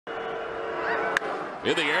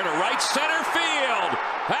In the air to right center field.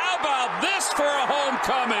 How about this for a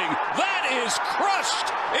homecoming? That is crushed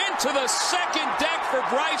into the second deck for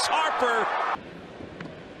Bryce Harper.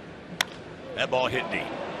 That ball hit deep.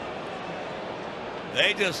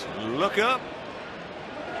 They just look up.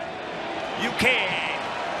 You can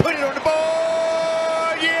put it on the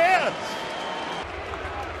board. Yes.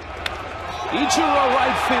 Ichiro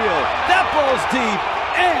right field. That ball's deep,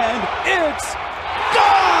 and it's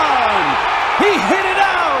gone! He hit it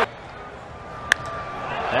out!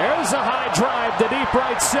 There's a high drive to deep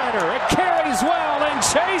right center. It carries well, and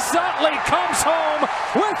Chase Utley comes home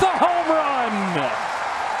with a home run.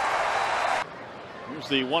 Here's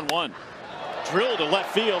the 1-1. Drill to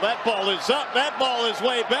left field. That ball is up. That ball is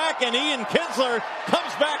way back, and Ian Kinsler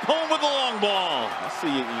comes back home with the long ball. I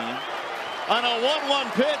see you, Ian. On a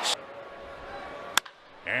 1-1 pitch.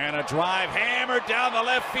 And a drive hammered down the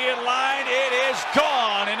left field line. It is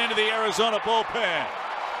gone and into the Arizona bullpen.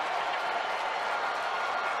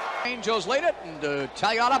 Angels lead it, and to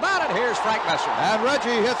tell you all about it, here's Frank Messer. And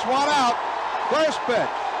Reggie hits one out. First pitch,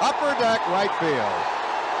 upper deck, right field.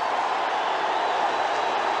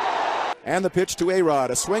 And the pitch to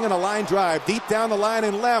A-Rod, a swing and a line drive deep down the line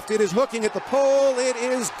and left. It is hooking at the pole. It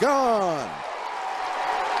is gone.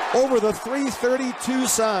 Over the 332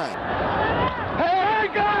 sign. Here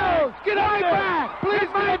it goes! Get on back! Please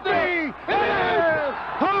make me! It is!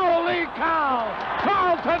 Holy cow!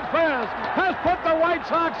 Carlton Fisk has put the White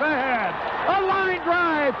Sox ahead. A line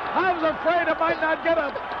drive. I was afraid it might not get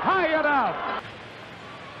up high enough.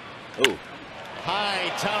 Ooh. High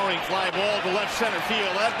towering fly ball to left center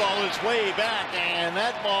field. That ball is way back, and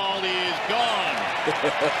that ball is gone.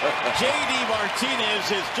 J.D. Martinez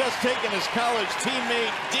has just taken his college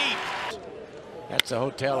teammate deep. That's the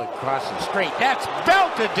hotel across the street. That's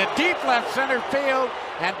belted to deep left center field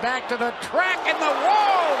and back to the track and the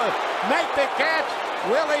wall to make the catch.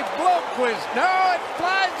 Willie Blomqvist. No, it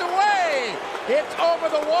flies away. It's over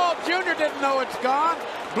the wall. Junior didn't know it's gone.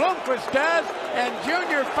 Blomqvist does, and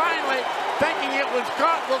Junior finally, thinking it was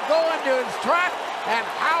caught, will go into his trap. And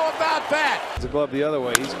how about that? It's a glove the other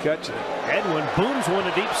way. He's catching it. Edwin booms one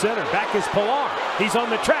to deep center. Back is Pilar. He's on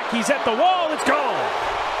the track. He's at the wall. It's gone.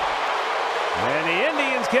 And the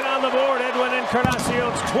Indians get on the board. Edwin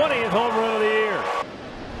Encarnacion's 20th home run of the year.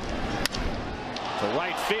 To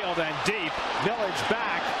right field and deep. Miller's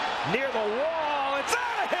back near the wall. It's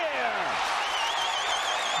out of here.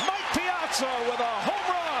 Mike Piazza with a home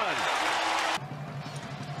run.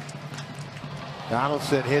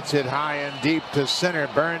 Donaldson hits it high and deep to center.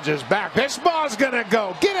 Burns is back. This ball's gonna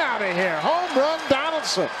go. Get out of here. Home run,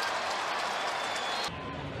 Donaldson.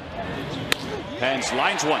 Pence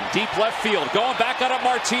lines one deep left field. Going back on it,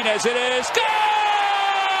 Martinez. It is gone!